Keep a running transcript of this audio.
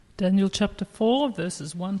Daniel chapter 4,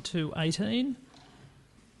 verses 1 to 18,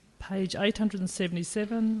 page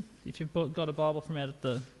 877, if you've got a Bible from out at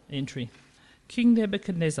the entry. King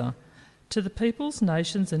Nebuchadnezzar, to the peoples,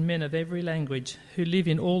 nations and men of every language who live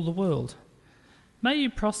in all the world, may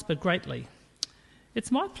you prosper greatly.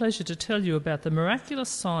 It's my pleasure to tell you about the miraculous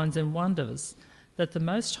signs and wonders that the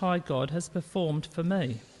Most High God has performed for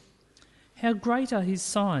me. How great are his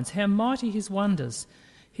signs, how mighty his wonders.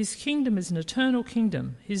 His kingdom is an eternal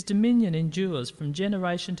kingdom. His dominion endures from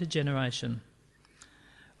generation to generation.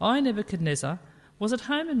 I, Nebuchadnezzar, was at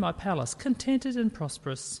home in my palace, contented and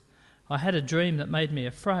prosperous. I had a dream that made me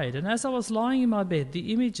afraid, and as I was lying in my bed,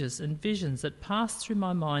 the images and visions that passed through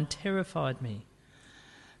my mind terrified me.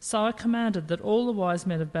 So I commanded that all the wise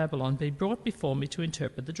men of Babylon be brought before me to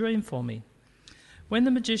interpret the dream for me. When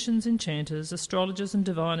the magicians, enchanters, astrologers and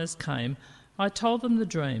diviners came, I told them the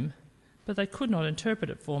dream, but they could not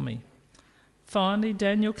interpret it for me. Finally,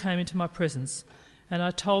 Daniel came into my presence, and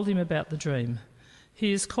I told him about the dream.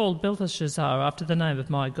 He is called Belteshazzar after the name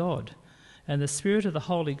of my God, and the spirit of the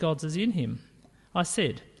holy gods is in him. I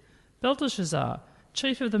said, Belteshazzar,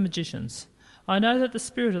 chief of the magicians, I know that the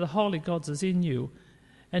spirit of the holy gods is in you,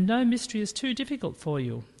 and no mystery is too difficult for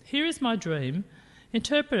you. Here is my dream.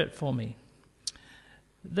 Interpret it for me.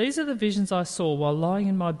 These are the visions I saw while lying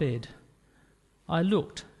in my bed. I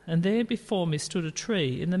looked, and there before me stood a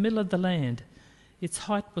tree in the middle of the land. Its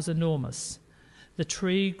height was enormous. The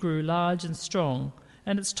tree grew large and strong,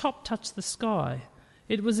 and its top touched the sky.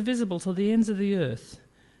 It was visible to the ends of the earth.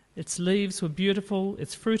 Its leaves were beautiful,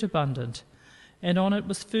 its fruit abundant, and on it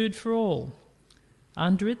was food for all.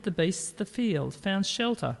 Under it the beasts of the field found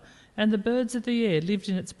shelter, and the birds of the air lived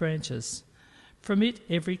in its branches. From it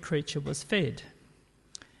every creature was fed.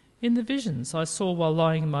 In the visions I saw while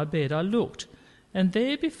lying in my bed, I looked, and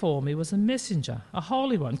there before me was a messenger, a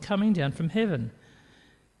holy one, coming down from heaven.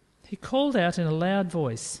 He called out in a loud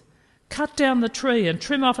voice, "Cut down the tree and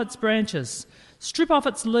trim off its branches, strip off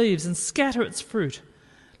its leaves and scatter its fruit.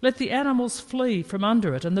 Let the animals flee from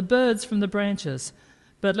under it and the birds from the branches,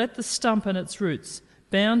 but let the stump and its roots,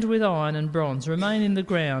 bound with iron and bronze, remain in the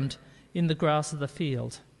ground, in the grass of the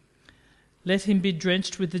field. Let him be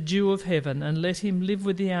drenched with the dew of heaven, and let him live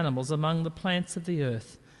with the animals among the plants of the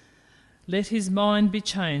earth. Let his mind be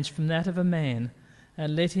changed from that of a man,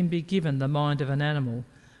 and let him be given the mind of an animal,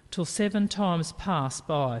 till 7 times pass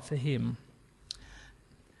by for him."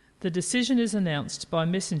 The decision is announced by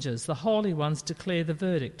messengers. The holy ones declare the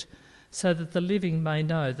verdict, so that the living may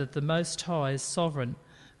know that the Most High is sovereign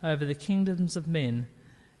over the kingdoms of men,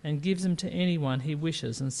 and gives them to anyone he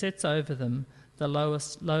wishes, and sets over them the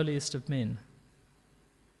lowliest of men.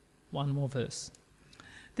 One more verse.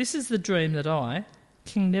 This is the dream that I,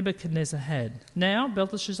 King Nebuchadnezzar, had. Now,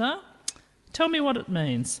 Belteshazzar, tell me what it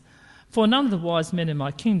means, for none of the wise men in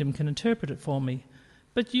my kingdom can interpret it for me,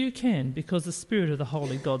 but you can, because the spirit of the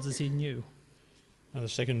holy gods is in you. The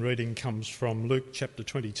second reading comes from Luke chapter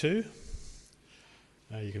 22.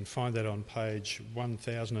 You can find that on page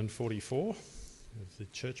 1044 of the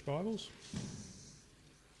Church Bibles.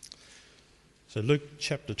 So Luke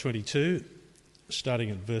chapter 22, starting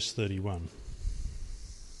at verse 31.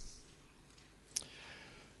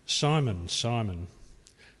 Simon, Simon,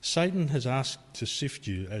 Satan has asked to sift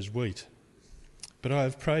you as wheat, but I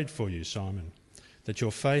have prayed for you, Simon, that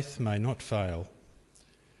your faith may not fail.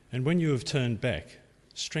 And when you have turned back,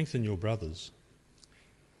 strengthen your brothers.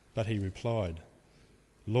 But he replied,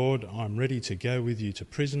 Lord, I am ready to go with you to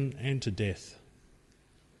prison and to death.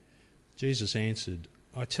 Jesus answered,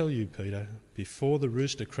 I tell you, Peter, before the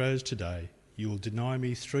rooster crows today, you will deny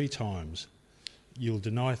me 3 times. You will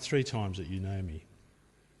deny 3 times that you know me.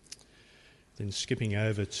 Then skipping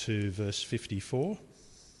over to verse 54.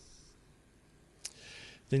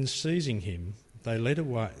 Then seizing him, they led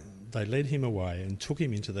him away and took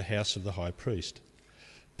him into the house of the high priest.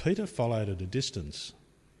 Peter followed at a distance.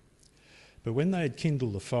 But when they had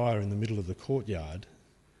kindled a fire in the middle of the courtyard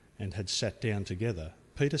and had sat down together,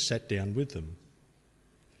 Peter sat down with them.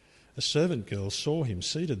 A servant girl saw him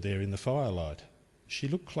seated there in the firelight. She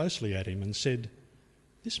looked closely at him and said,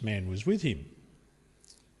 This man was with him.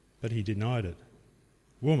 But he denied it.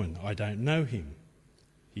 Woman, I don't know him,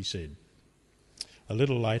 he said. A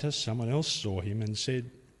little later, someone else saw him and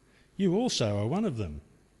said, You also are one of them.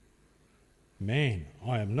 Man,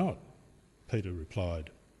 I am not, Peter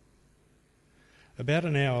replied. About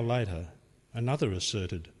an hour later, another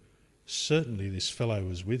asserted, Certainly this fellow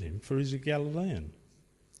was with him, for he's a Galilean.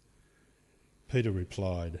 Peter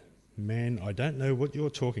replied, Man, I don't know what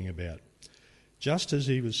you're talking about. Just as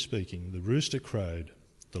he was speaking, the rooster crowed.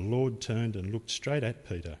 The Lord turned and looked straight at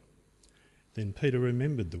Peter. Then Peter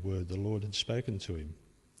remembered the word the Lord had spoken to him.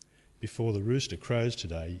 before the rooster crows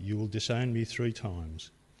today, you will disown me 3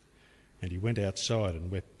 times. And he went outside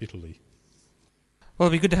and wept bitterly. Well,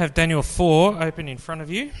 it'd be good to have Daniel 4 open in front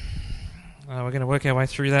of you. We're going to work our way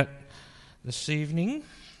through that this evening.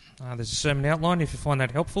 There's a sermon outline if you find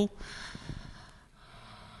that helpful.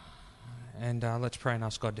 And let's pray and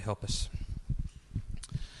ask God to help us.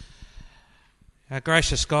 Our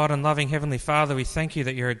gracious God and loving Heavenly Father, we thank you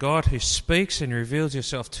that you're a God who speaks and reveals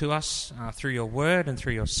yourself to us through your word and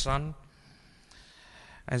through your Son.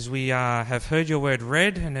 As we have heard your word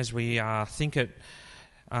read and as we think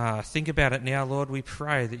about it now, Lord, we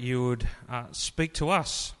pray that you would speak to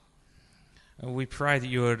us. We pray that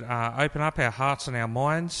you would open up our hearts and our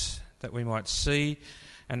minds, that we might see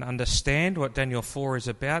and understand what Daniel 4 is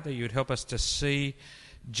about, that you would help us to see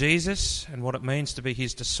Jesus and what it means to be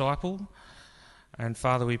his disciple. And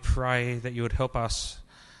Father, we pray that you would help us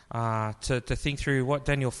to think through what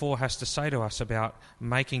Daniel 4 has to say to us about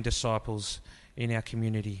making disciples in our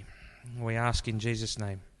community. We ask in Jesus'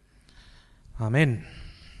 name. Amen.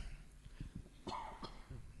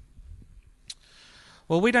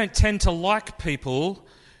 Well, we don't tend to like people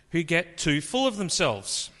who get too full of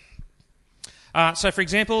themselves. So, for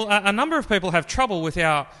example, a number of people have trouble with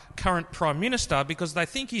our current Prime Minister because they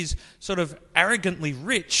think he's sort of arrogantly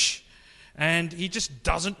rich and he just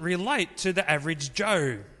doesn't relate to the average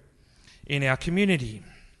Joe in our community.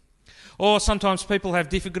 Or sometimes people have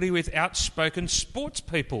difficulty with outspoken sports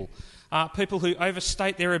people, people who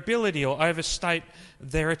overstate their ability or overstate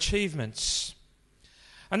their achievements.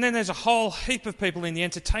 And then there's a whole heap of people in the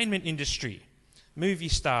entertainment industry, movie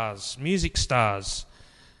stars, music stars,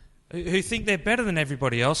 who think they're better than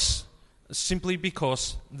everybody else simply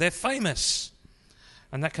because they're famous.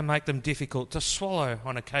 And that can make them difficult to swallow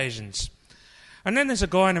on occasions. And then there's a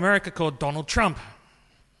guy in America called Donald Trump.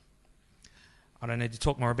 I don't need to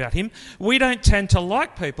talk more about him. We don't tend to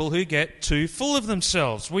like people who get too full of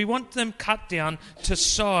themselves. We want them cut down to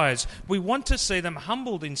size. We want to see them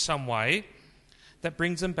humbled in some way that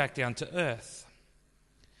brings them back down to earth.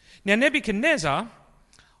 Now, Nebuchadnezzar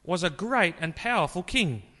was a great and powerful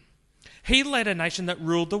king. He led a nation that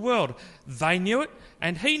ruled the world. They knew it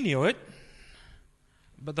and he knew it.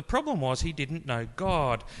 But the problem was he didn't know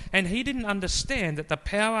God, and he didn't understand that the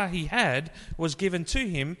power he had was given to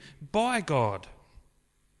him by God.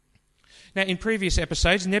 Now, in previous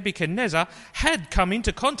episodes, Nebuchadnezzar had come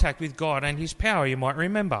into contact with God and his power, you might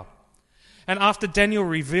remember. And after Daniel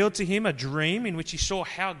revealed to him a dream in which he saw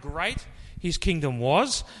how great his kingdom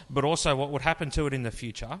was, but also what would happen to it in the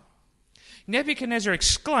future, Nebuchadnezzar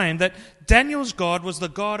exclaimed that Daniel's God was the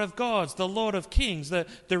God of gods, the Lord of kings, the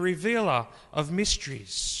revealer of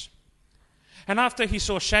mysteries. And after he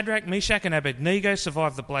saw Shadrach, Meshach and Abednego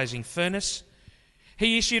survive the blazing furnace,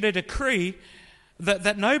 he issued a decree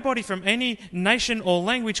that nobody from any nation or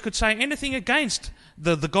language could say anything against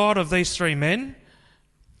the God of these 3 men,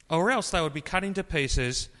 or else they would be cut into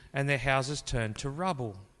pieces and their houses turned to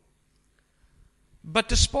rubble. But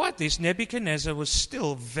despite this, Nebuchadnezzar was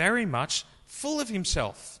still very much full of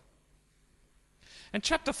himself. And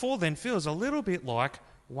chapter 4 then feels a little bit like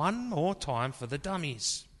one more time for the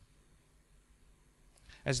dummies.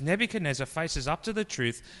 As Nebuchadnezzar faces up to the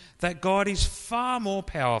truth that God is far more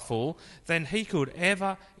powerful than he could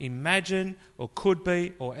ever imagine or could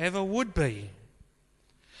be or ever would be.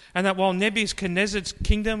 And that while Nebuchadnezzar's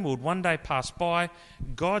kingdom would one day pass by,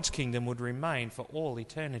 God's kingdom would remain for all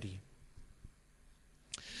eternity.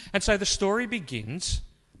 And so the story begins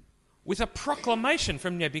with a proclamation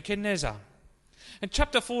from Nebuchadnezzar. And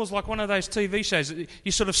chapter 4 is like one of those TV shows.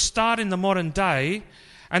 You sort of start in the modern day,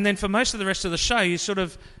 and then for most of the rest of the show, you're sort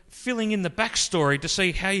of filling in the backstory to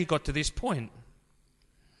see how you got to this point.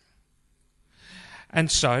 And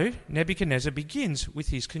so Nebuchadnezzar begins with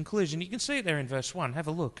his conclusion. You can see it there in verse 1. Have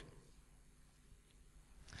a look.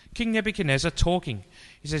 King Nebuchadnezzar talking.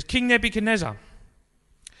 He says, King Nebuchadnezzar,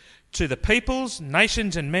 to the peoples,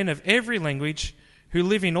 nations and men of every language who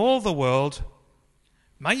live in all the world,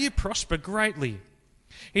 may you prosper greatly.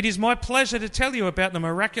 It is my pleasure to tell you about the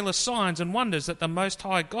miraculous signs and wonders that the Most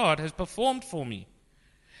High God has performed for me.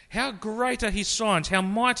 How great are his signs, how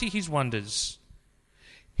mighty his wonders.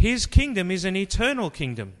 His kingdom is an eternal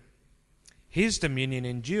kingdom. His dominion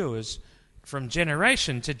endures from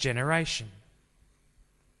generation to generation.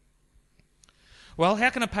 Well, how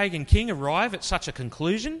can a pagan king arrive at such a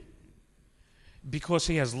conclusion? Because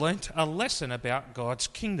he has learnt a lesson about God's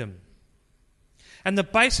kingdom. And the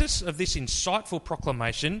basis of this insightful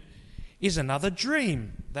proclamation is another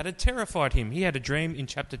dream that had terrified him. He had a dream in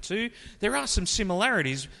chapter 2. There are some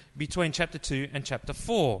similarities between chapter 2 and chapter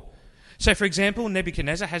 4. So, for example,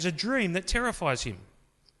 Nebuchadnezzar has a dream that terrifies him.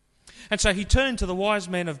 And so he turned to the wise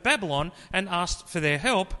men of Babylon and asked for their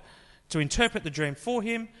help to interpret the dream for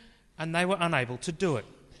him, and they were unable to do it.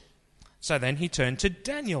 So then he turned to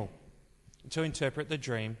Daniel to interpret the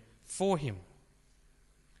dream for him.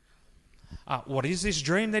 What is this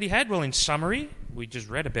dream that he had? Well, in summary, we just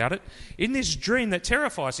read about it. In this dream that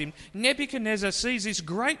terrifies him, Nebuchadnezzar sees this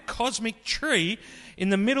great cosmic tree in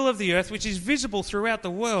the middle of the earth, which is visible throughout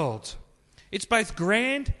the world. It's both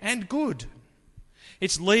grand and good.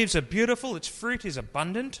 Its leaves are beautiful, its fruit is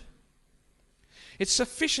abundant. It's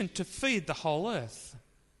sufficient to feed the whole earth,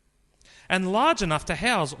 and large enough to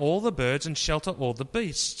house all the birds and shelter all the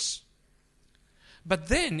beasts. But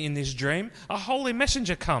then, in this dream, a holy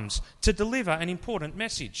messenger comes to deliver an important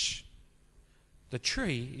message. The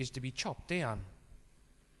tree is to be chopped down.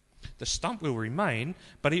 The stump will remain,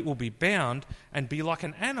 but it will be bound and be like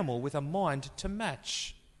an animal with a mind to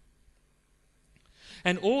match.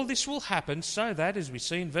 And all this will happen so that, as we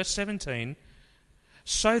see in verse 17,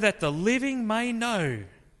 so that the living may know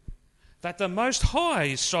that the Most High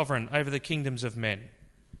is sovereign over the kingdoms of men,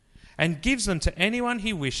 and gives them to anyone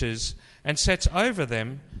he wishes, and sets over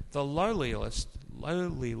them the lowliest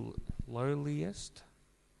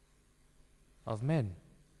of men.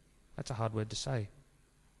 That's a hard word to say.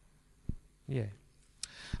 Yeah.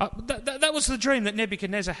 That was the dream that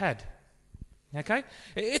Nebuchadnezzar had. Okay?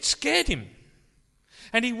 It scared him.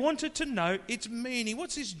 And he wanted to know its meaning.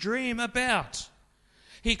 What's this dream about?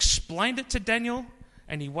 He explained it to Daniel,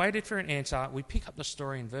 and he waited for an answer. We pick up the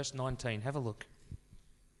story in verse 19. Have a look.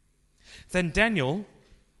 Then Daniel,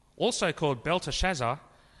 also called Belteshazzar,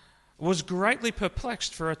 was greatly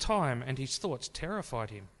perplexed for a time, and his thoughts terrified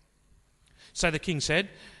him. So the king said,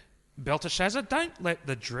 Belteshazzar, don't let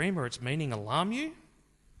the dream or its meaning alarm you.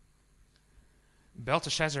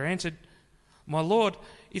 Belteshazzar answered, My lord,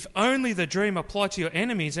 if only the dream applied to your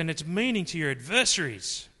enemies and its meaning to your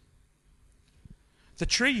adversaries. The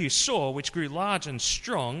tree you saw, which grew large and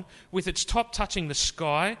strong, with its top touching the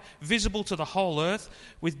sky, visible to the whole earth,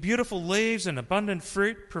 with beautiful leaves and abundant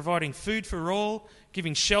fruit, providing food for all,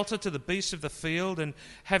 giving shelter to the beasts of the field, and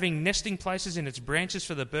having nesting places in its branches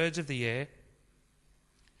for the birds of the air.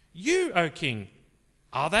 You, O king,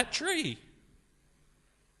 are that tree.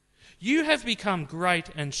 You have become great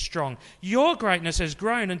and strong. Your greatness has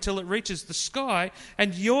grown until it reaches the sky,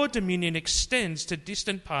 and your dominion extends to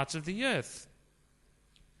distant parts of the earth.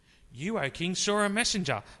 You, O king, saw a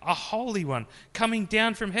messenger, a holy one, coming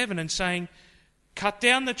down from heaven and saying, Cut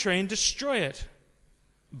down the tree and destroy it,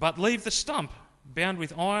 but leave the stump bound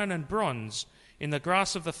with iron and bronze in the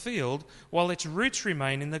grass of the field, while its roots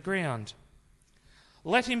remain in the ground.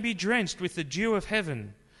 Let him be drenched with the dew of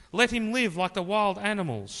heaven. Let him live like the wild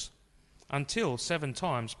animals, until 7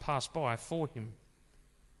 times pass by for him.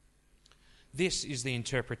 This is the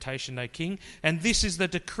interpretation, O king, and this is the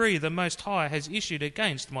decree the Most High has issued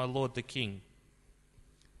against my lord the king.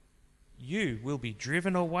 You will be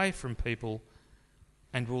driven away from people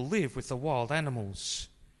and will live with the wild animals.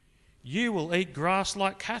 You will eat grass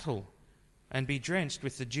like cattle and be drenched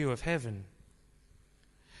with the dew of heaven.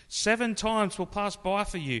 7 times will pass by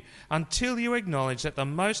for you until you acknowledge that the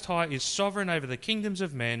Most High is sovereign over the kingdoms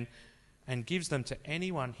of men and gives them to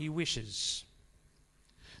anyone he wishes.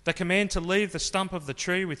 The command to leave the stump of the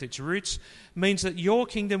tree with its roots means that your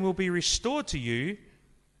kingdom will be restored to you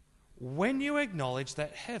when you acknowledge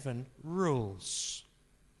that heaven rules.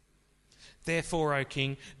 Therefore, O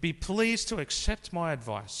king, be pleased to accept my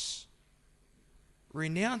advice.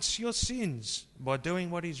 Renounce your sins by doing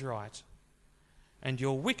what is right, and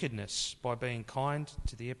your wickedness by being kind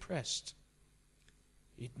to the oppressed.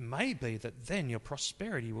 It may be that then your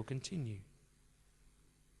prosperity will continue.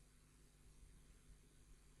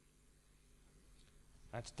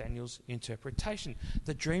 That's Daniel's interpretation.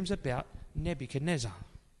 The dream's about Nebuchadnezzar.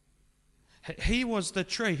 He was the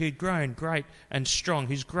tree who'd grown great and strong.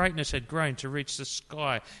 His greatness had grown to reach the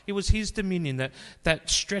sky. It was his dominion that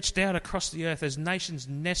stretched out across the earth as nations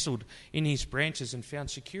nestled in his branches and found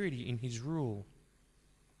security in his rule.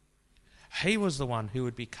 He was the one who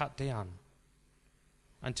would be cut down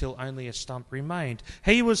until only a stump remained.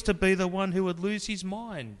 He was to be the one who would lose his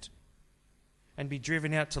mind and be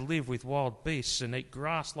driven out to live with wild beasts and eat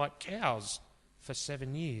grass like cows for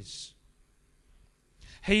 7 years.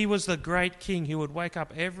 He was the great king who would wake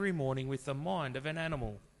up every morning with the mind of an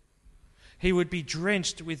animal. He would be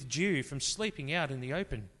drenched with dew from sleeping out in the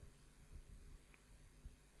open.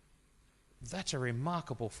 That's a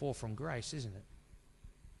remarkable fall from grace, isn't it?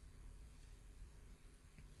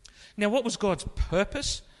 Now, what was God's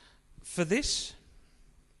purpose for this?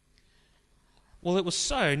 Well, it was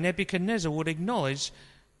so Nebuchadnezzar would acknowledge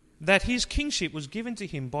that his kingship was given to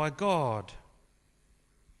him by God.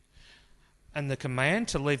 and the command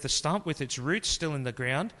to leave the stump with its roots still in the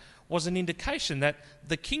ground was an indication that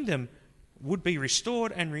the kingdom would be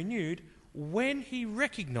restored and renewed when he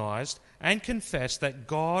recognised and confessed that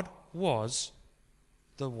God was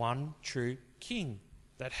the one true king,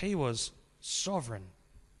 that he was sovereign.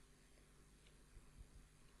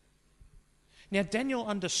 Now, Daniel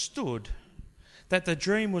understood that the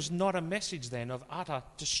dream was not a message then of utter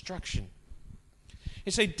destruction.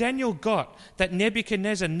 You see, Daniel got that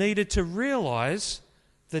Nebuchadnezzar needed to realise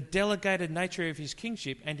the delegated nature of his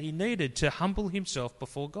kingship, and he needed to humble himself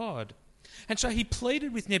before God. And so he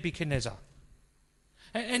pleaded with Nebuchadnezzar.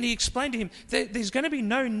 And he explained to him that there's going to be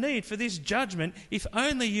no need for this judgment if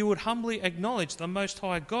only you would humbly acknowledge the Most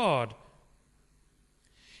High God.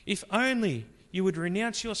 If only you would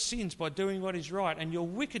renounce your sins by doing what is right and your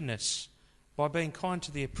wickedness by being kind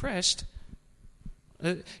to the oppressed.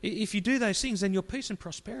 If you do those things, then your peace and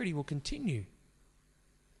prosperity will continue.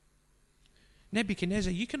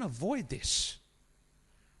 Nebuchadnezzar, you can avoid this,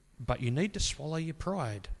 but you need to swallow your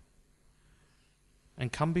pride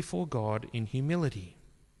and come before God in humility.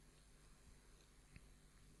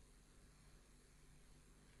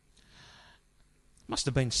 Must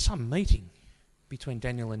have been some meeting between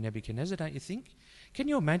Daniel and Nebuchadnezzar, don't you think? Can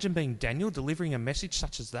you imagine being Daniel delivering a message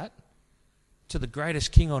such as that to the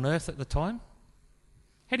greatest king on earth at the time?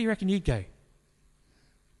 How do you reckon you'd go?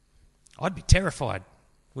 I'd be terrified,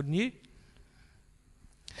 wouldn't you?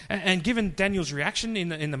 And given Daniel's reaction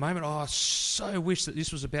in the moment, I so wish that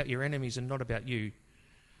this was about your enemies and not about you.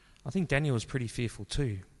 I think Daniel was pretty fearful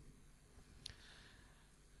too.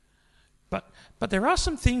 But there are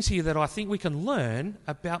some things here that I think we can learn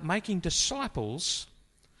about making disciples,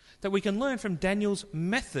 that we can learn from Daniel's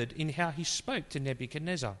method in how he spoke to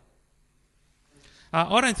Nebuchadnezzar.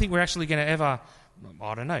 I don't think we're actually going to ever,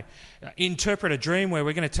 interpret a dream where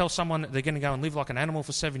we're going to tell someone that they're going to go and live like an animal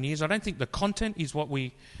for 7 years. I don't think the content is what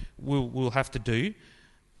we will have to do.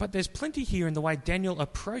 But there's plenty here in the way Daniel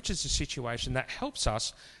approaches the situation that helps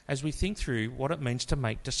us as we think through what it means to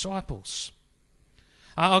make disciples.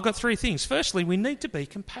 I've got 3 things. Firstly, we need to be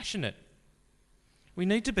compassionate. We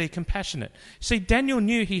need to be compassionate. See, Daniel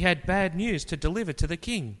knew he had bad news to deliver to the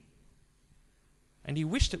king, and he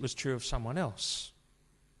wished it was true of someone else.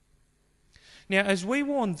 Now, as we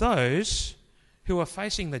warn those who are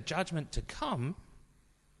facing the judgment to come,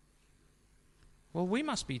 well, we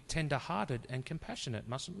must be tender-hearted and compassionate,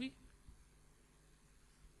 mustn't we?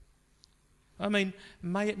 I mean,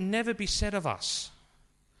 may it never be said of us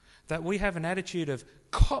that we have an attitude of,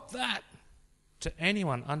 cop that, to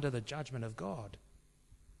anyone under the judgment of God.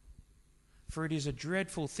 For it is a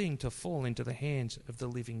dreadful thing to fall into the hands of the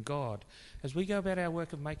living God. As we go about our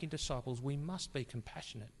work of making disciples, we must be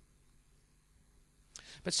compassionate.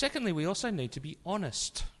 But secondly, we also need to be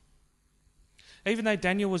honest. Even though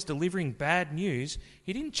Daniel was delivering bad news,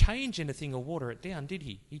 he didn't change anything or water it down, did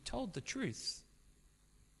he? He told the truth.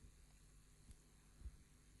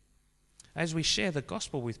 As we share the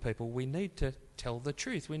gospel with people, we need to tell the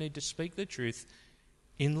truth. We need to speak the truth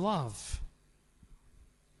in love.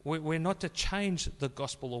 We're not to change the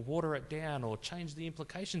gospel or water it down or change the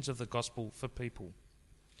implications of the gospel for people.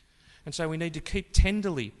 And so we need to keep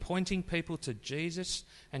tenderly pointing people to Jesus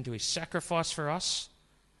and to his sacrifice for us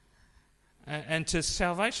and to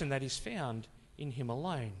salvation that is found in him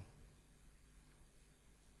alone.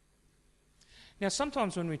 Now,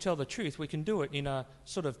 sometimes when we tell the truth, we can do it in a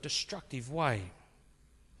sort of destructive way.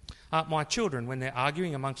 My children, when they're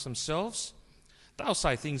arguing amongst themselves, they'll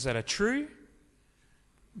say things that are true,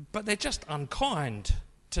 but they're just unkind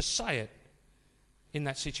to say it in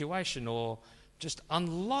that situation, or just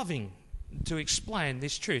unloving to explain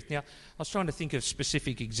this truth. Now, I was trying to think of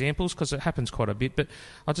specific examples because it happens quite a bit, but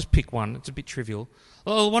I'll just pick one. It's a bit trivial.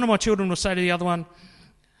 Well, one of my children will say to the other one,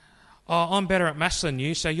 "Oh, I'm better at maths than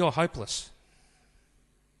you, so you're hopeless."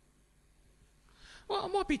 Well,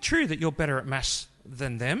 it might be true that you're better at maths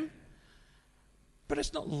than them, but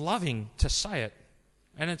it's not loving to say it,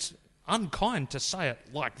 and it's unkind to say it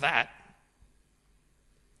like that.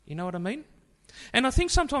 You know what I mean? And I think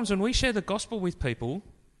sometimes when we share the gospel with people,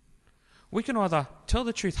 we can either tell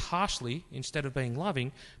the truth harshly instead of being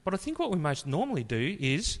loving, but I think what we most normally do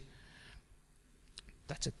is,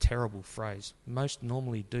 that's a terrible phrase, most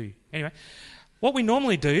normally do. Anyway, what we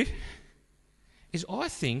normally do is, I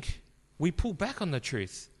think, we pull back on the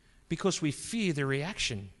truth because we fear the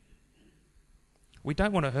reaction. We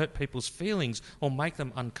don't want to hurt people's feelings or make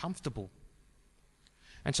them uncomfortable.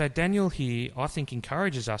 And so Daniel here, I think,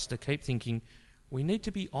 encourages us to keep thinking we need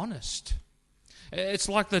to be honest. It's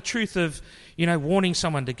like the truth of, warning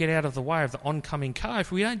someone to get out of the way of the oncoming car.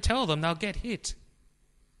 If we don't tell them, they'll get hit.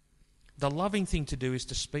 The loving thing to do is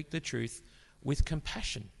to speak the truth with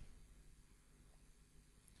compassion.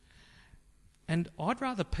 And I'd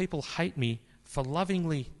rather people hate me for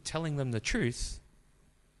lovingly telling them the truth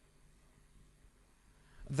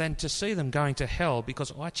than to see them going to hell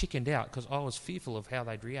because I chickened out because I was fearful of how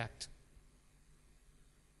they'd react.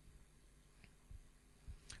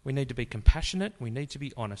 We need to be compassionate. We need to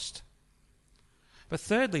be honest. But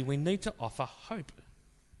thirdly, we need to offer hope.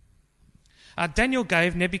 Daniel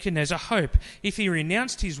gave Nebuchadnezzar hope. If he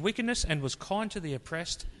renounced his wickedness and was kind to the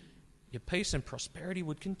oppressed, your peace and prosperity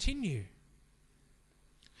would continue.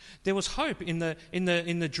 There was hope in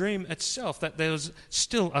the dream itself that there was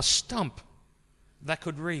still a stump that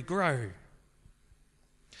could regrow.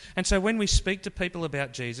 And so when we speak to people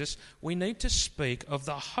about Jesus, we need to speak of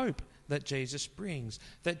the hope that Jesus brings.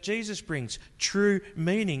 That Jesus brings true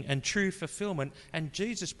meaning and true fulfillment, and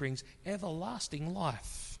Jesus brings everlasting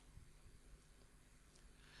life.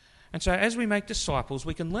 And so as we make disciples,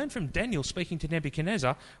 we can learn from Daniel speaking to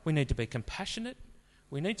Nebuchadnezzar, we need to be compassionate,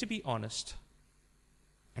 we need to be honest,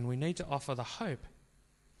 and we need to offer the hope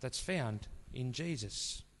that's found in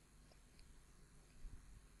Jesus.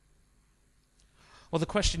 Well, the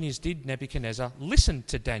question is, did Nebuchadnezzar listen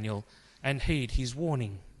to Daniel and heed his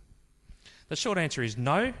warning? The short answer is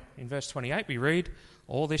no. In verse 28 we read,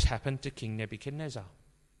 all this happened to King Nebuchadnezzar.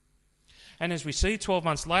 And as we see, 12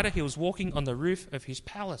 months later, he was walking on the roof of his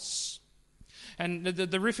palace. And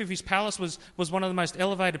the roof of his palace was one of the most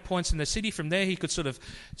elevated points in the city. From there he could sort of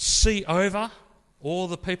see over all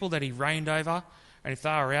the people that he reigned over. And if they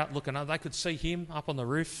were out looking up, they could see him up on the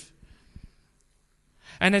roof.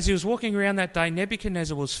 And as he was walking around that day,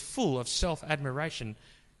 Nebuchadnezzar was full of self-admiration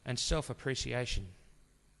and self-appreciation.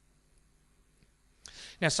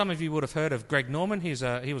 Now, some of you would have heard of Greg Norman. He was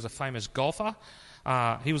a famous golfer.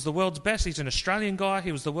 He was the world's best. He's an Australian guy.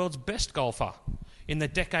 He was the world's best golfer in the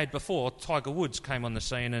decade before Tiger Woods came on the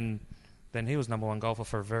scene, and then he was number one golfer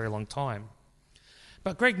for a very long time.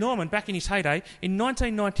 But Greg Norman, back in his heyday, in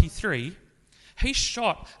 1993, he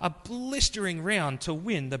shot a blistering round to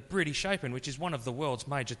win the British Open, which is one of the world's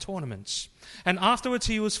major tournaments. And afterwards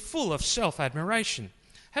he was full of self-admiration.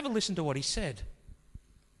 Have a listen to what he said.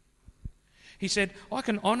 He said, I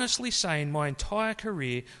can honestly say in my entire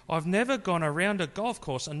career, I've never gone around a golf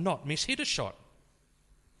course and not mishit a shot.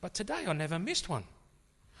 But today I never missed one.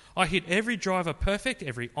 I hit every driver perfect,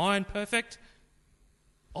 every iron perfect.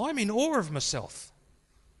 I'm in awe of myself.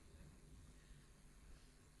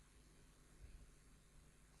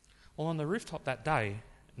 Well, on the rooftop that day,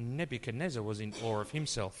 Nebuchadnezzar was in awe of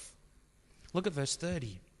himself. Look at verse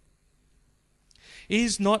 30.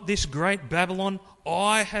 Is not this great Babylon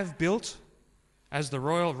I have built as the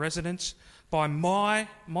royal residence by my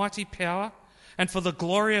mighty power and for the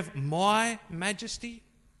glory of my majesty?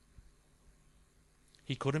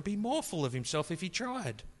 He couldn't be more full of himself if he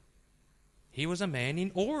tried. He was a man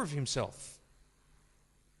in awe of himself.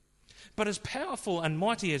 But as powerful and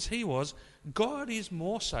mighty as he was, God is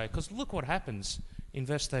more so, because look what happens in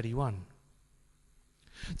verse 31.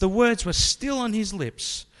 The words were still on his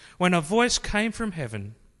lips when a voice came from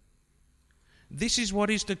heaven. This is what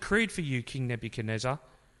is decreed for you, King Nebuchadnezzar.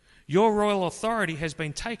 Your royal authority has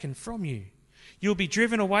been taken from you. You'll be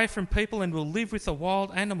driven away from people and will live with the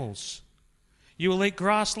wild animals. You will eat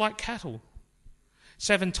grass like cattle.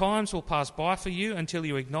 7 times will pass by for you until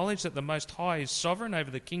you acknowledge that the Most High is sovereign over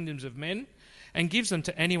the kingdoms of men and gives them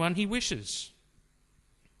to anyone he wishes.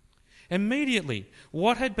 Immediately,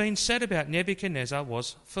 what had been said about Nebuchadnezzar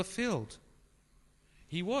was fulfilled.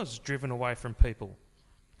 He was driven away from people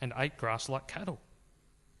and ate grass like cattle.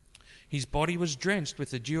 His body was drenched with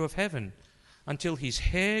the dew of heaven until his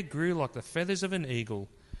hair grew like the feathers of an eagle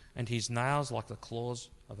and his nails like the claws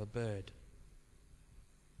of a bird.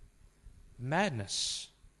 Madness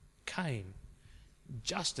came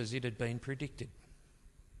just as it had been predicted.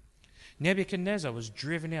 Nebuchadnezzar was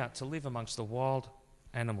driven out to live amongst the wild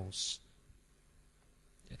animals.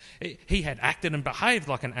 He had acted and behaved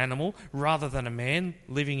like an animal rather than a man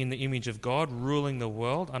living in the image of God, ruling the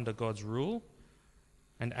world under God's rule.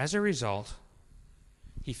 And as a result,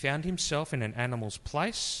 he found himself in an animal's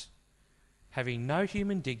place, having no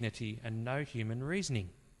human dignity and no human reasoning.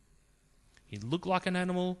 He looked like an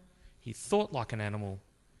animal. He thought like an animal.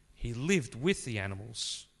 He lived with the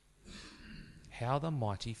animals. How the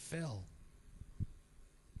mighty fell.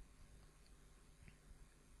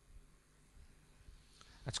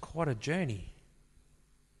 That's quite a journey.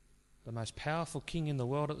 The most powerful king in the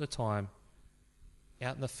world at the time,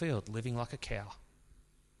 out in the field, living like a cow.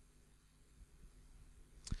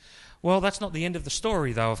 Well, that's not the end of the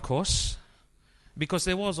story, though, of course, because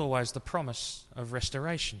there was always the promise of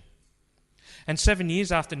restoration. And 7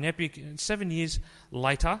 years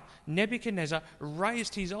later, Nebuchadnezzar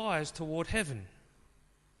raised his eyes toward heaven.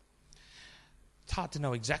 It's hard to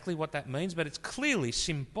know exactly what that means, but it's clearly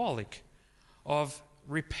symbolic of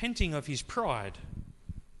repenting of his pride.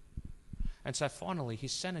 And so finally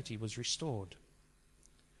his sanity was restored.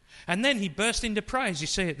 And then he burst into praise. You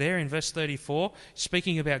see it there in verse 34,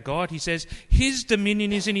 speaking about God. He says, his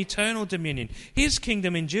dominion is an eternal dominion. His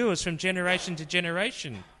kingdom endures from generation to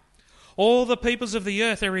generation. All the peoples of the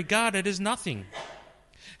earth are regarded as nothing.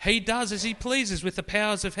 He does as he pleases with the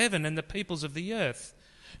powers of heaven and the peoples of the earth.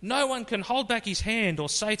 No one can hold back his hand or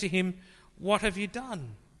say to him, what have you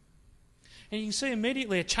done? And you can see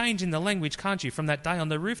immediately a change in the language, can't you, from that day on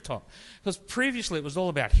the rooftop? Because previously it was all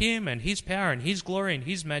about him and his power and his glory and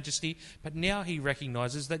his majesty, but now he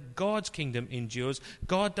recognises that God's kingdom endures.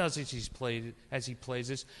 God does as he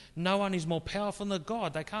pleases. No one is more powerful than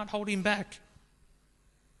God. They can't hold him back.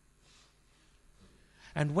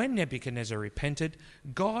 And when Nebuchadnezzar repented,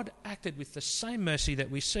 God acted with the same mercy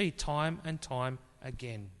that we see time and time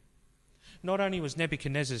again. Not only was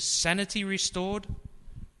Nebuchadnezzar's sanity restored,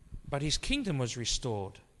 but his kingdom was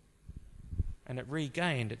restored, and it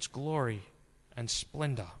regained its glory and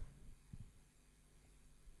splendour.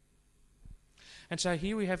 And so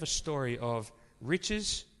here we have a story of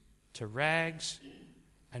riches to rags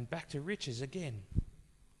and back to riches again.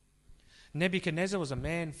 Nebuchadnezzar was a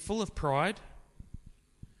man full of pride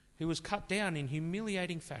who was cut down in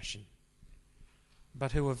humiliating fashion,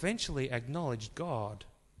 but who eventually acknowledged God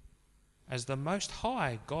as the Most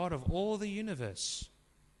High God of all the universe,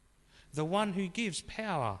 the one who gives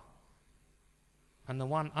power, and the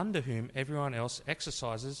one under whom everyone else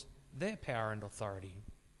exercises their power and authority.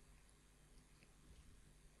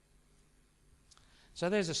 So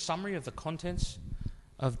there's a summary of the contents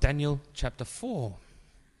of Daniel chapter 4.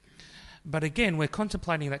 But again, we're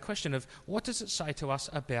contemplating that question of what does it say to us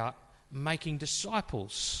about making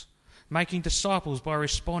disciples? Making disciples by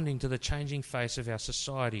responding to the changing face of our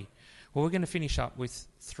society. Well, we're going to finish up with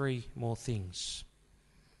 3 more things.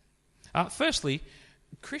 Firstly,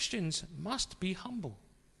 Christians must be humble.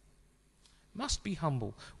 Must be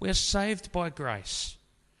humble. We are saved by grace,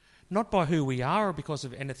 not by who we are or because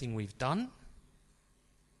of anything we've done.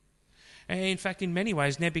 And in fact, in many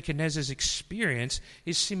ways, Nebuchadnezzar's experience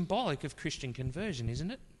is symbolic of Christian conversion,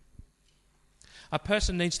 isn't it? A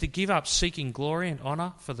person needs to give up seeking glory and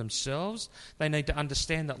honour for themselves. They need to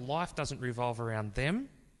understand that life doesn't revolve around them.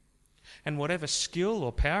 And whatever skill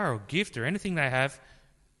or power or gift or anything they have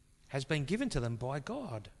has been given to them by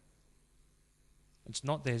God. It's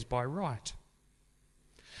not theirs by right.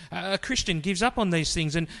 A Christian gives up on these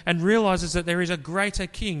things and realises that there is a greater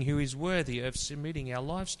king who is worthy of submitting our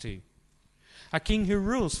lives to. A king who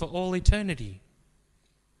rules for all eternity,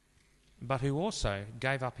 but who also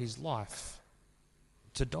gave up his life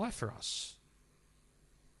to die for us.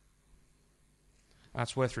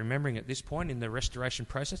 It's worth remembering at this point in the restoration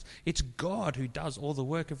process, it's God who does all the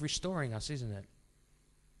work of restoring us, isn't it?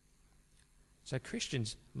 So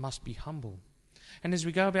Christians must be humble. And as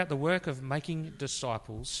we go about the work of making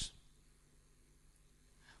disciples,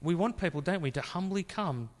 we want people, don't we, to humbly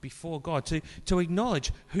come before God, to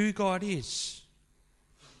acknowledge who God is,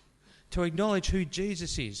 to acknowledge who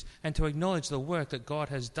Jesus is, and to acknowledge the work that God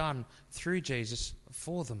has done through Jesus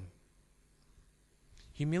for them.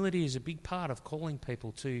 Humility is a big part of calling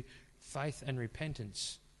people to faith and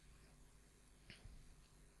repentance.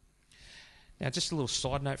 Now, just a little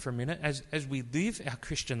side note for a minute. As we live our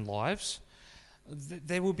Christian lives,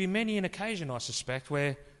 there will be many an occasion, I suspect,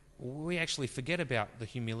 where we actually forget about the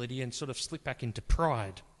humility and sort of slip back into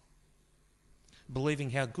pride,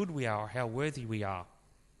 believing how good we are or how worthy we are.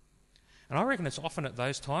 And I reckon it's often at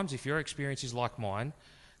those times, if your experience is like mine,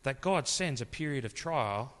 that God sends a period of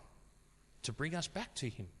trial to bring us back to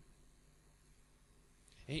him.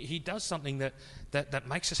 He does something that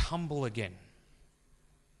makes us humble again.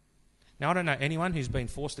 Now, I don't know anyone who's been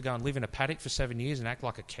forced to go and live in a paddock for 7 years and act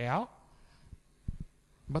like a cow,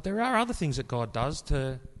 but there are other things that God does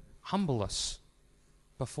to humble us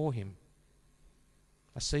before him.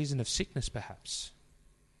 A season of sickness, perhaps.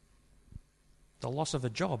 The loss of a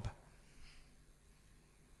job.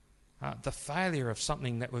 The failure of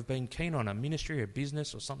something that we've been keen on, a ministry, a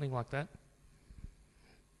business, or something like that.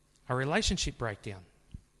 A relationship breakdown.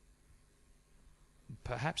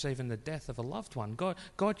 Perhaps even the death of a loved one.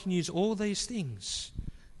 God can use all these things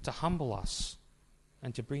to humble us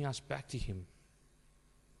and to bring us back to him.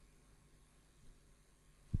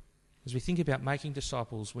 As we think about making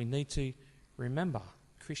disciples, we need to remember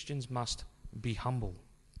Christians must be humble.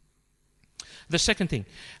 The second thing,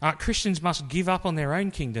 Christians must give up on their own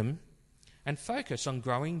kingdom and focus on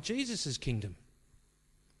growing Jesus' kingdom.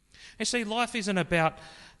 You see, life isn't about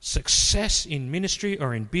success in ministry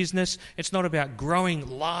or in business. It's not about growing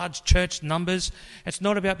large church numbers. It's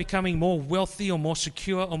not about becoming more wealthy or more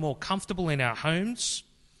secure or more comfortable in our homes.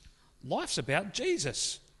 Life's about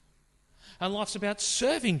Jesus. And life's about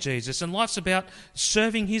serving Jesus. And life's about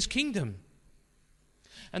serving his kingdom.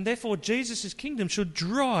 And therefore, Jesus' kingdom should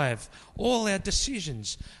drive all our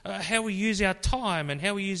decisions, how we use our time and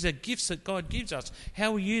how we use the gifts that God gives us,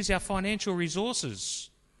 how we use our financial resources.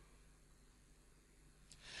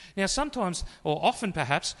 Now, sometimes, or often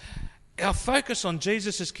perhaps, our focus on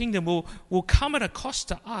Jesus' kingdom will come at a cost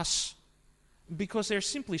to us, because there are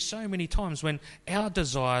simply so many times when our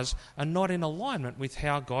desires are not in alignment with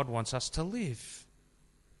how God wants us to live.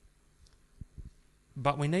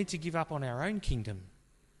 But we need to give up on our own kingdom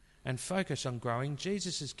and focus on growing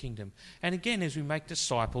Jesus' kingdom. And again, as we make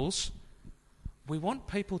disciples, we want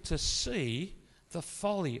people to see the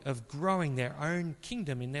folly of growing their own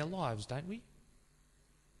kingdom in their lives, don't we?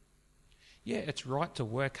 Yeah, it's right to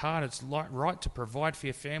work hard. It's right to provide for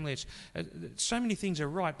your family. So many things are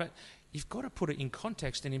right, but you've got to put it in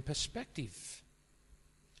context and in perspective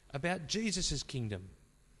about Jesus' kingdom.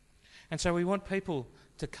 And so we want people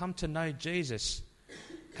to come to know Jesus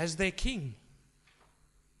as their King,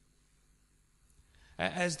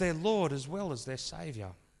 as their Lord as well as their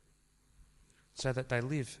Saviour, so that they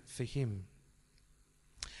live for him.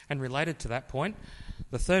 And related to that point,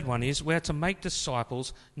 the third one is we're to make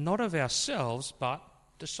disciples not of ourselves, but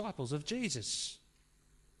disciples of Jesus.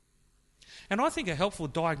 And I think a helpful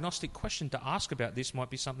diagnostic question to ask about this might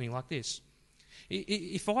be something like this.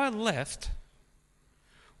 If I left,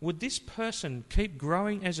 would this person keep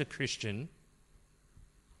growing as a Christian,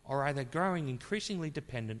 or are they growing increasingly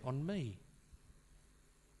dependent on me?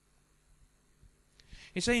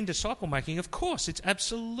 You see, in disciple making, of course, it's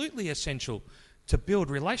absolutely essential to build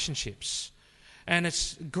relationships. And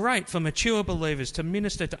it's great for mature believers to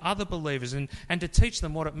minister to other believers and to teach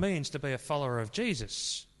them what it means to be a follower of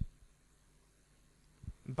Jesus.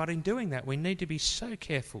 But in doing that, we need to be so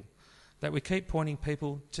careful that we keep pointing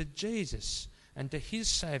people to Jesus and to his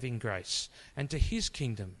saving grace and to his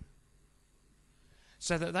kingdom,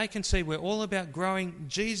 so that they can see we're all about growing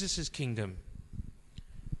Jesus' kingdom,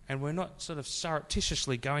 and we're not sort of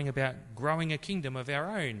surreptitiously going about growing a kingdom of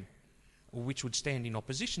our own, which would stand in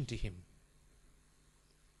opposition to him.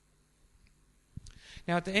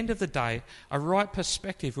 Now, at the end of the day, a right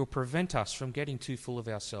perspective will prevent us from getting too full of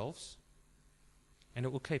ourselves, and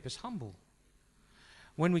it will keep us humble.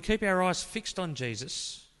 When we keep our eyes fixed on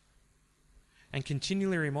Jesus and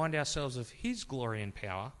continually remind ourselves of his glory and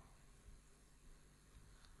power,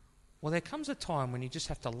 well, there comes a time when you just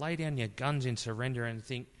have to lay down your guns in surrender and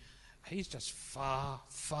think, he's just far,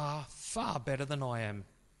 far, far better than I am.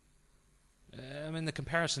 I mean, the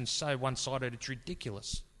comparison's so one-sided, it's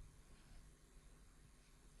ridiculous.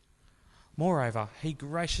 Moreover, he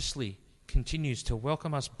graciously continues to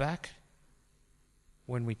welcome us back.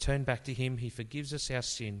 When we turn back to him, he forgives us our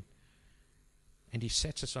sin and he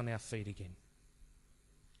sets us on our feet again.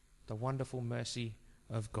 The wonderful mercy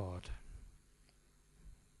of God.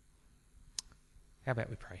 How about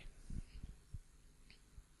we pray?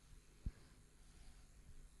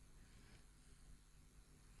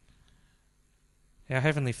 Our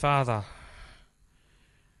Heavenly Father,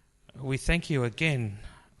 we thank you again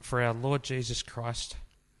for our Lord Jesus Christ.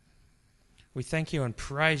 We thank you and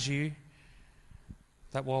praise you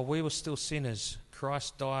that while we were still sinners,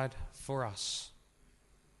 Christ died for us.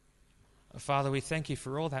 Father, we thank you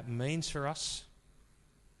for all that means for us.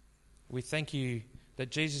 We thank you that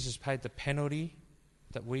Jesus has paid the penalty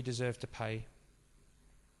that we deserve to pay.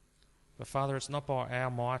 But Father, it's not by our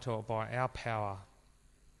might or by our power,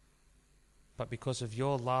 but because of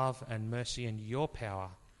your love and mercy and your power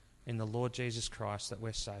in the Lord Jesus Christ that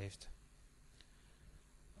we're saved.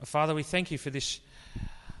 Father, we thank you for this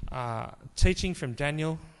teaching from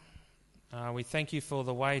Daniel. We thank you for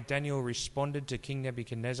the way Daniel responded to King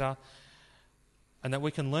Nebuchadnezzar, and that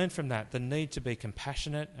we can learn from that the need to be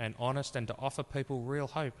compassionate and honest and to offer people real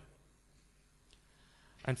hope.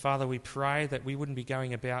 And Father, we pray that we wouldn't be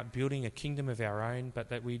going about building a kingdom of our own, but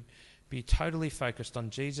that we'd be totally focused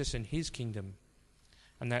on Jesus and his kingdom,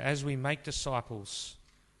 and that as we make disciples,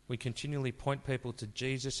 we continually point people to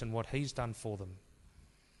Jesus and what he's done for them.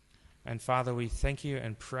 And Father, we thank you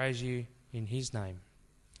and praise you in his name.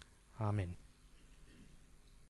 Amen.